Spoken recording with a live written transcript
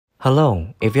Hello,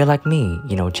 if you're like me,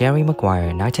 you know Jerry Maguire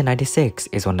 1996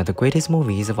 is one of the greatest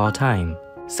movies of all time.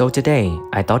 So today,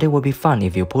 I thought it would be fun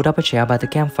if you pulled up a chair by the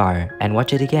campfire and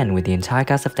watch it again with the entire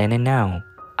cast of then and now.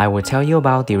 I will tell you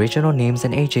about the original names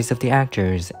and ages of the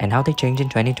actors and how they changed in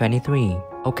 2023.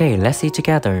 Okay, let's see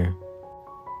together.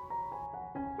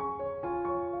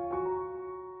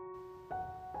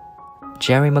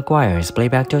 Jerry Maguire is played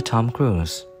by actor Tom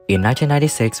Cruise. In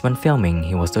 1996, when filming,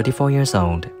 he was 34 years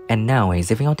old, and now he's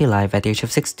living out the life at the age of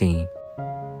 60.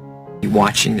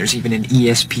 Watching, there's even an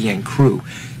ESPN crew.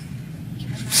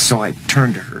 So I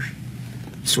turned to her,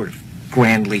 sort of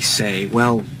grandly say,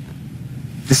 well,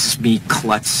 this is me,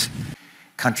 klutz.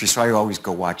 Country, so I always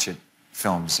go watch it,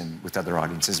 films and with other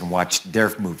audiences and watch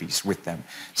their movies with them.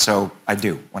 So I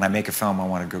do. When I make a film, I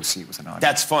want to go see it with an audience.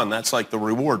 That's fun. That's like the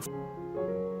reward.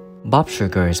 Bob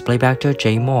Sugar is played by actor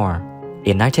Mohr.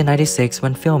 In 1996,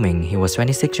 when filming, he was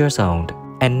 26 years old,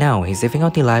 and now he's living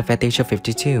out the life at the age of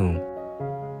 52.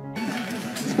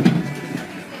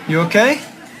 You okay?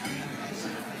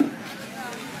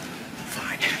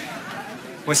 Fine.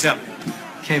 What's up?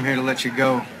 Came here to let you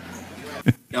go.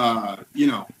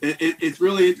 It's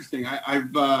really interesting.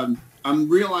 I'm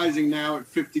realizing now at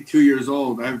 52 years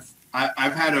old, I've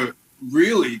had a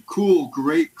really cool,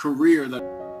 great career that.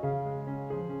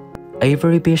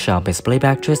 Avery Bishop is played by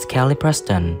actress Kelly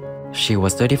Preston. She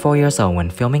was 34 years old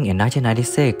when filming in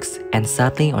 1996, and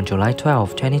sadly on July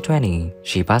 12, 2020,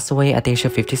 she passed away at the age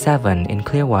of 57 in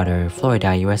Clearwater,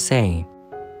 Florida, USA.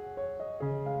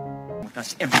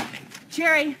 That's everything.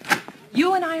 Jerry,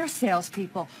 you and I are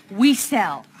salespeople. We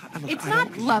sell. It's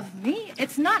not love me.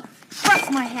 It's not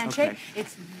trust my handshake. Okay.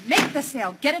 It's make the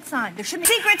sale. Get it signed. There shouldn't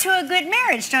be... Secret to a good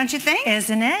marriage, don't you think?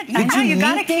 Isn't it? I know, you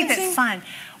gotta keep Keep it fun.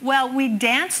 Well, we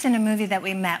danced in a movie that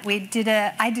we met.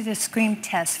 I did a scream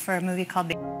test for a movie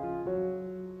called...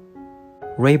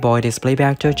 Ray Boyd is played by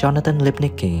actor Jonathan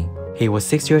Lipnicki. He was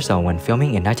 6 years old when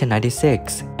filming in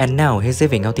 1996, and now he's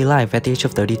living out the life at the age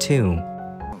of 32.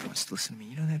 Just listen to me.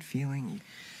 You know that feeling?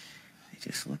 They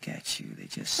just look at you. They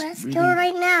just Let's really... go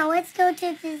right now. Let's go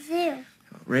to the zoo.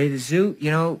 Ray, the zoo,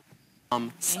 you know...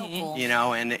 So cool. You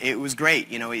know, and it was great.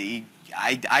 You know,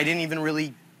 I didn't even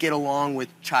really get along with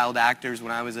child actors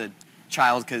when I was a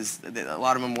child because a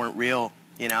lot of them weren't real,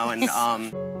 you know, and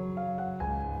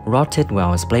Rod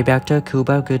Tidwell is played by actor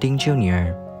Cuba Gooding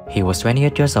Jr. He was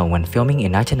 28 years old when filming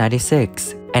in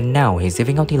 1996, and now he's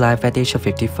living out the life at the age of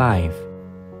 55.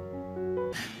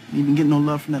 You even get no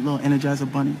love from that little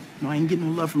Energizer bunny. No, I ain't getting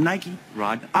no love from Nike.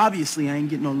 Rod? Obviously, I ain't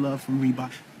getting no love from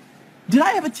Reebok. Did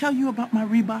I ever tell you about my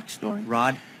Reebok story?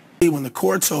 Rod? When the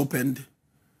courts opened,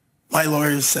 my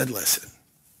lawyers said, listen,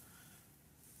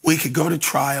 we could go to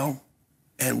trial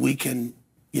and we can,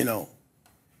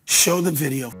 show the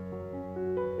video.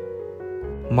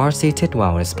 Marcy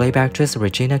Tidwell is played by actress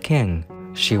Regina King.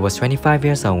 She was 25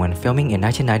 years old when filming in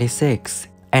 1996,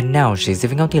 and now she's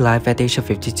living out the life at the age of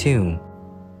 52.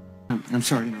 I'm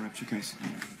sorry to interrupt you guys.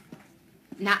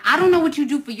 Now, I don't know what you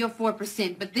do for your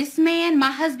 4%, but this man, my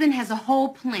husband, has a whole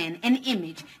plan, an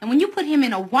image. And when you put him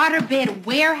in a waterbed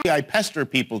warehouse... I pester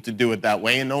people to do it that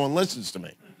way and no one listens to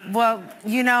me. Well,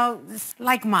 it's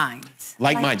like mines.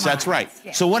 Like mines, that's right.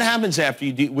 Yeah. So what happens after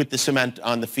you do with the cement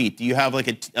on the feet? Do you have like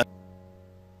a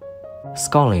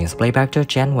Scully is played by actor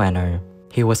Jen Wenner.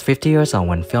 He was 50 years old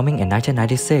when filming in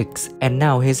 1996, and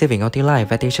now he's living out the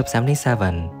life at the age of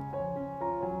 77.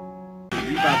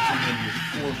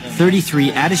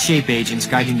 33 out-of-shape agents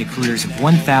guiding the careers of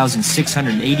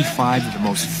 1,685 of the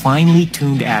most finely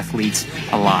tuned athletes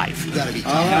alive.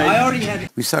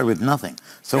 We started with nothing.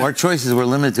 So our choices were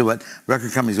limited to what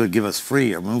record companies would give us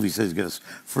free or movie studios would give us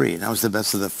free. And that was the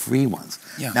best of the free ones.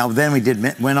 Yeah. Now then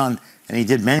went on and he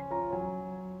did many.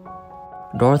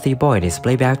 Dorothy Boyd is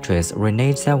played by actress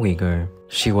Renée Zellweger.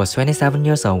 She was 27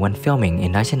 years old when filming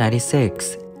in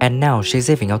 1996, and now she's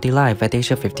living out the life at the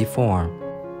age of 54.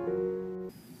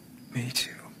 Me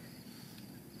too.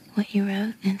 What you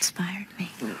wrote inspired me.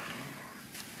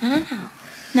 I don't know.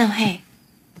 No, hey,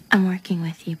 I'm working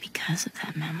with you because of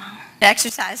that memo.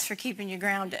 Exercise for keeping you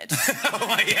grounded.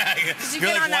 Oh, yeah.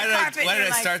 You're like, why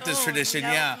did I start this tradition?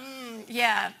 Yeah.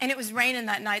 Yeah, and it was raining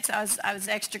that night, so I was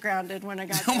extra grounded when I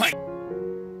got there.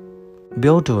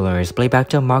 Bill Duller is played by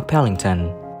actor Mark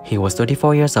Pellington. He was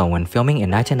 34 years old when filming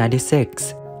in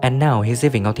 1996, and now he's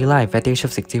living out the life at the age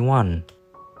of 61.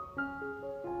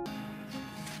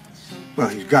 Well,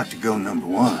 he's got to go number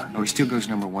one. Oh, he still goes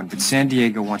number one, but San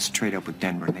Diego wants to trade up with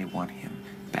Denver, and they want him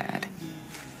bad.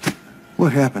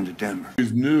 What happened to Denver?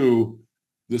 Knew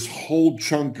this whole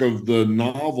chunk of the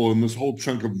novel and this whole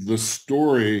chunk of the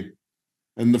story,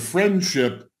 and the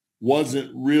friendship wasn't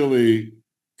really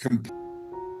complete.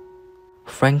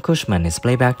 Frank Cushman is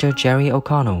played by actor Jerry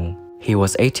O'Connell. He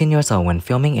was 18 years old when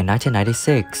filming in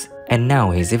 1996, and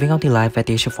now he's living out the life at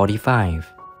the age of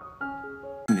 45.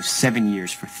 7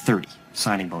 years for 30.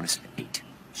 Signing bonus 8.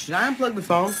 Should I unplug the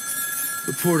phone?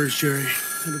 Reporters, Jerry.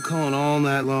 They've been calling all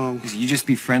night long. You just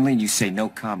be friendly and you say no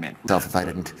comment. If I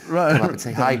didn't come up and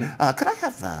say hi, could I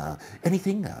have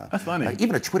anything? That's funny.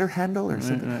 Even a Twitter handle or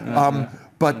something?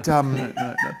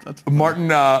 Martin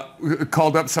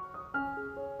called up some...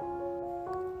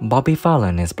 Bobby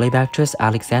Fallon is played by actress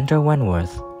Alexandra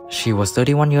Wentworth. She was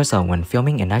 31 years old when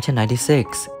filming in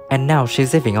 1996, and now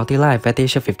she's living out the life at the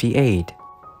age of 58.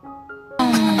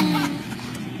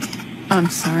 I'm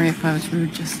sorry if I was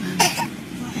rude just then.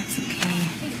 That's okay.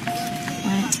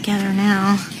 We're it together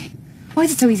now. Why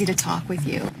is it so easy to talk with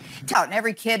you? And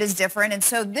every kid is different, and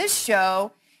so this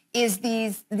show is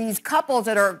these couples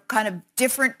that are kind of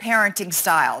different parenting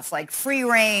styles, like free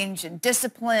range and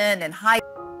discipline and high.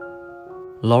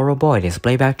 Laura Boyd is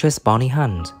played by actress Bonnie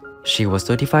Hunt. She was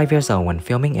 35 years old when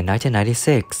filming in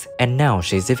 1996, and now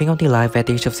she's living out the life at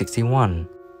the age of 61.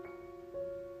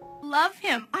 Love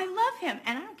him. I love him,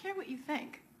 and I don't care what you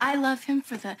think. I love him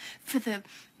for the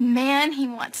man he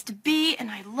wants to be,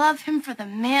 and I love him for the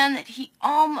man that he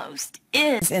almost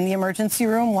is. In the emergency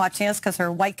room watching us because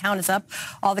her white count is up.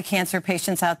 All the cancer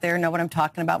patients out there know what I'm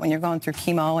talking about when you're going through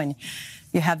chemo and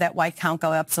you have that white count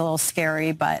go up. It's a little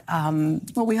scary, but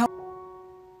well, we hope.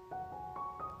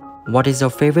 What is your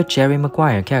favorite Jerry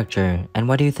Maguire character, and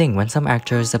what do you think when some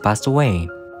actors have passed away?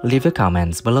 Leave your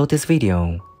comments below this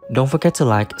video. Don't forget to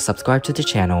like, subscribe to the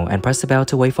channel, and press the bell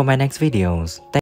to wait for my next videos.